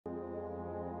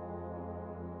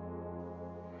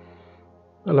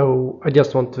Hello, I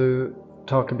just want to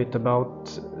talk a bit about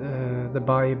the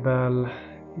Bible.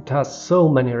 It has so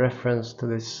many references to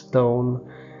this stone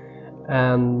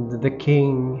and the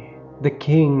king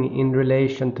in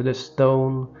relation to the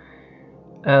stone,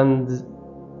 and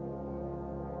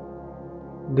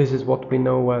this is what we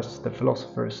know as the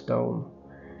philosopher's stone.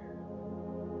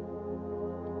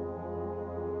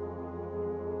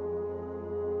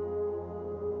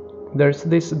 There's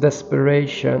this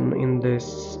desperation in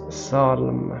this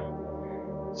Psalm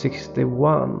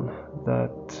 61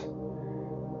 that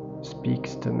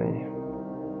speaks to me.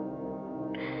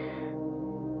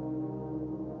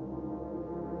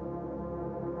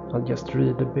 I'll just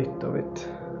read a bit of it.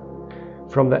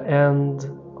 From the end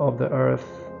of the earth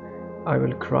I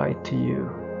will cry to you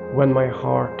when my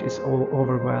heart is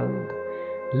overwhelmed.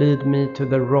 Lead me to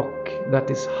the rock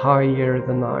that is higher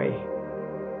than I.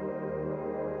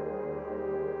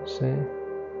 See?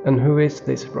 And who is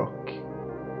this rock?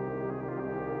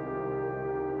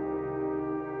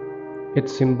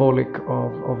 It's symbolic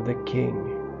of the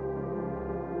king,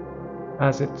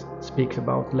 as it speaks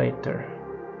about later.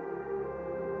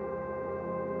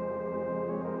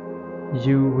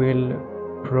 You will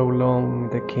prolong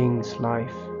the king's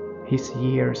life. His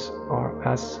years are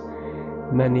as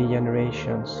many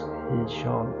generations. He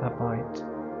shall abide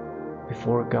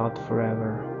before God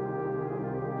forever.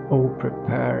 O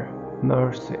prepare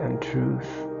mercy and truth,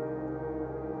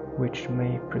 which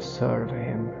may preserve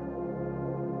him.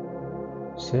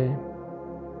 See?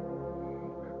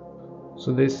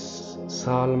 So this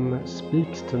psalm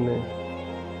speaks to me,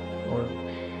 or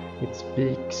it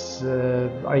speaks.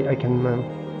 I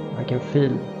can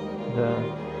feel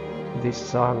this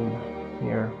psalm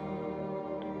here.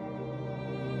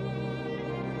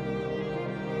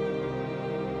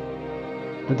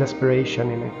 The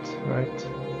desperation in it, right?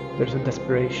 There's a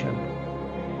desperation.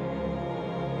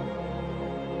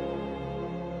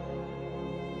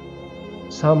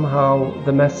 Somehow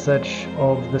the message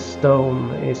of the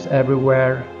stone is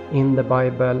everywhere in the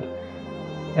Bible,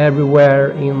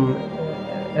 everywhere in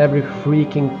every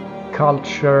freaking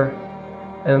culture,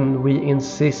 and we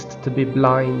insist to be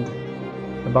blind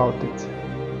about it.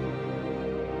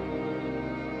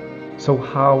 So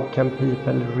how can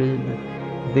people read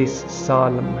this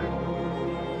psalm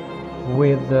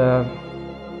with a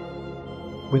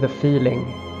feeling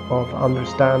of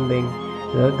understanding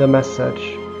the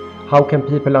message? How can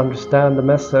people understand the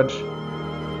message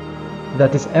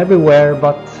that is everywhere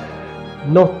but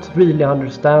not really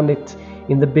understand it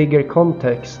in the bigger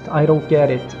context? I don't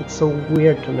get it. It's so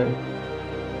weird to me.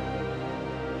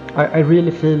 I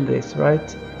really feel this,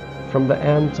 right? From the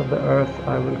ends of the earth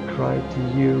I will cry to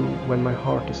you when my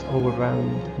heart is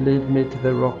overwhelmed. Lead me to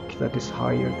the rock that is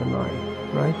higher than I.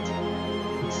 Right?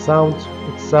 It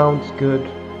sounds good.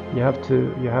 You have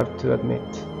to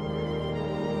admit.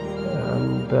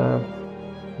 And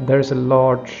there's a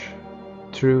large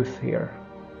truth here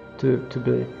to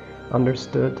be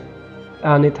understood,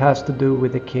 and it has to do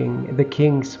with the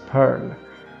king's pearl,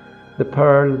 the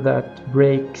pearl that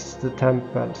breaks the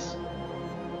temples.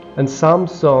 And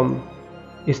Samson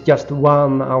is just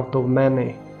one out of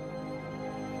many.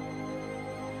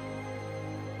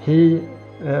 He,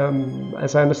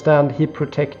 as I understand, he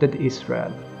protected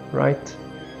Israel, right?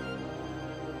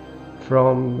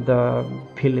 From the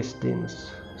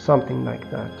Philistines, something like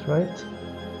that, right?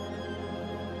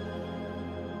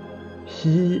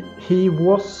 He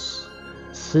was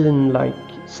seen like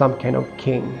some kind of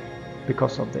king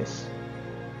because of this.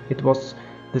 It was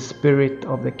the spirit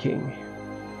of the king,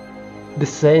 the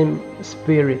same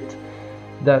spirit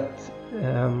that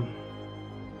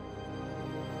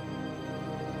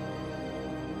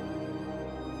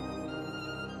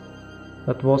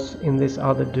that was in this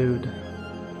other dude.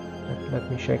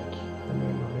 Let me check the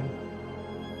name of him.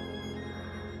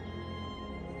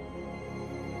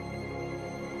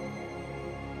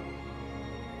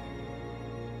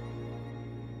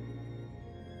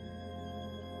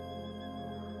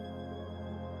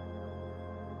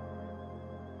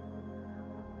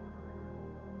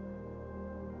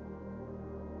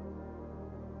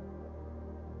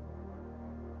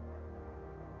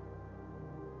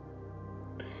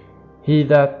 He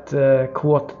that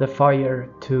caught the fire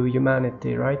to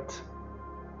humanity, right?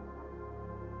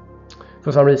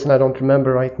 For some reason I don't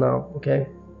remember right now, okay?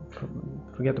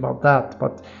 Forget about that,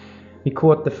 but he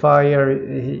caught the fire,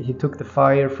 he took the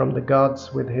fire from the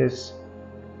gods with his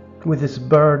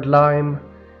bird lime.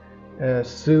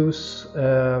 Zeus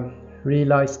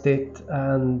realized it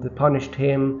and punished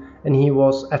him, and he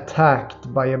was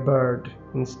attacked by a bird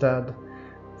instead.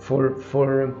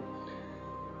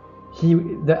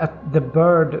 The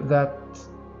bird that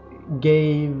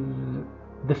gave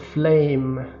the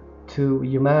flame to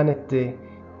humanity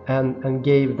and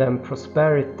gave them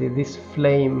prosperity, this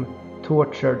flame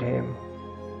tortured him.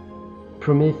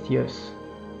 Prometheus,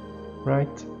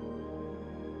 right?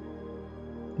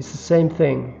 It's the same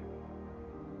thing.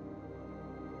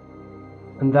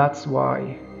 And that's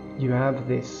why you have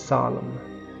this psalm.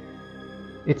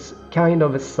 It's kind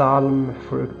of a psalm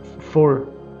for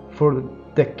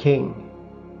the king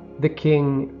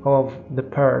of the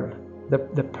pearl,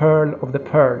 the pearl of the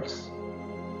pearls.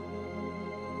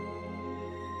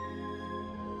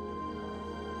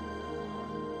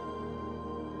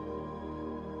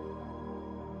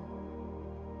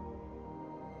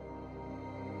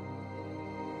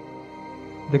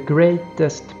 The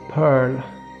greatest pearl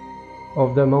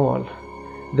of them all,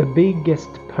 the biggest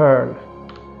pearl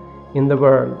in the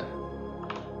world,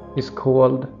 is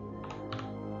called,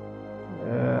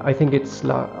 I think it's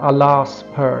Allah's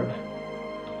pearl.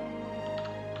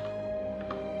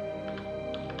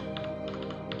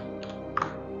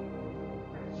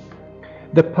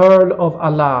 The pearl of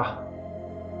Allah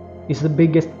is the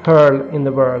biggest pearl in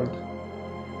the world.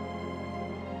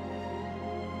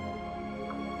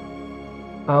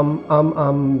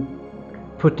 I'm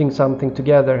putting something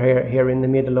together here in the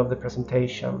middle of the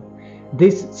presentation.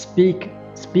 This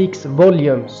speaks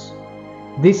volumes.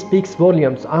 This speaks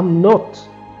volumes. I'm not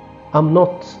a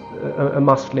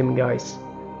Muslim, guys.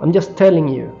 I'm just telling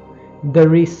you,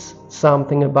 there is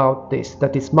something about this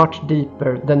that is much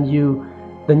deeper than you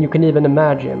can even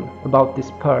imagine about this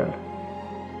pearl,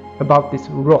 about this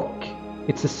rock.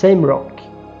 It's the same rock.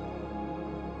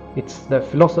 It's the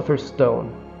philosopher's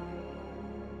stone.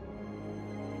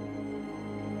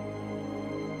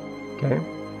 Okay.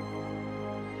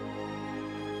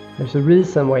 There's a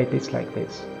reason why it is like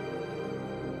this.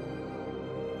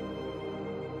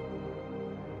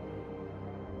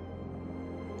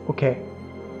 Okay.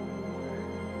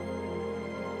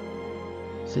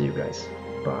 See you guys.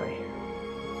 Bye.